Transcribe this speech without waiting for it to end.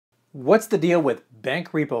What's the deal with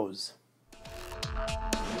bank repos?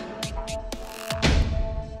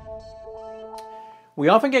 We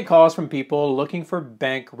often get calls from people looking for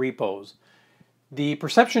bank repos. The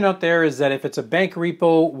perception out there is that if it's a bank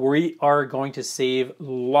repo, we are going to save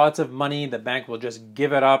lots of money. The bank will just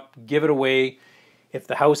give it up, give it away. If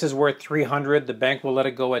the house is worth 300, the bank will let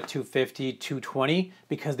it go at 250, 220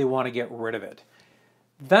 because they want to get rid of it.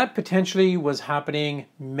 That potentially was happening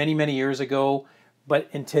many years ago. But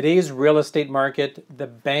in today's real estate market, the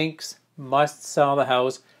banks must sell the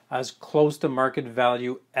house as close to market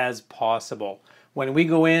value as possible. When we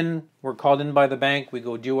go in, we're called in by the bank, we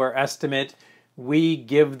go do our estimate, we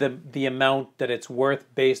give the amount that it's worth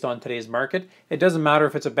based on today's market. It doesn't matter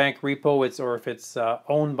if it's a bank repo or if it's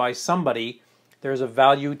owned by somebody, there's a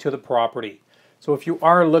value to the property. So if you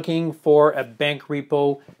are looking for a bank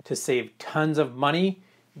repo to save tons of money,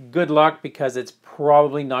 good luck because it's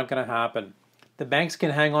probably not going to happen. The banks can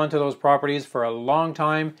hang on to those properties for a long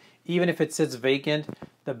time, even if it sits vacant.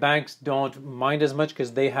 The banks don't mind as much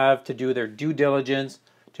because they have to do their due diligence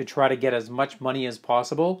to try to get as much money as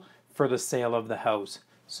possible for the sale of the house.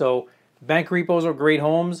 So bank repos are great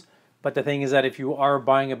homes, but the thing is that if you are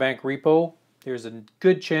buying a bank repo, there's a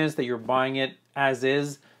good chance that you're buying it as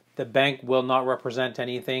is. The bank will not represent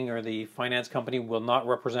anything, or the finance company will not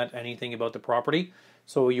represent anything about the property.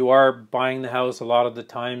 So you are buying the house a lot of the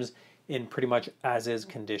times in pretty much as is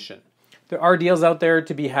condition. There are deals out there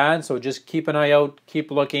to be had, so just keep an eye out,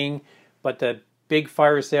 keep looking, but the big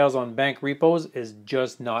fire sales on bank repos is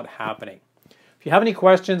just not happening. If you have any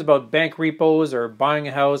questions about bank repos or buying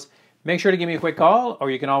a house, make sure to give me a quick call,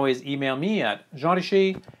 or you can always email me at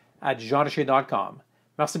jeanricher@jeanricher.com.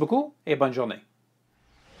 Merci beaucoup et bonne journée.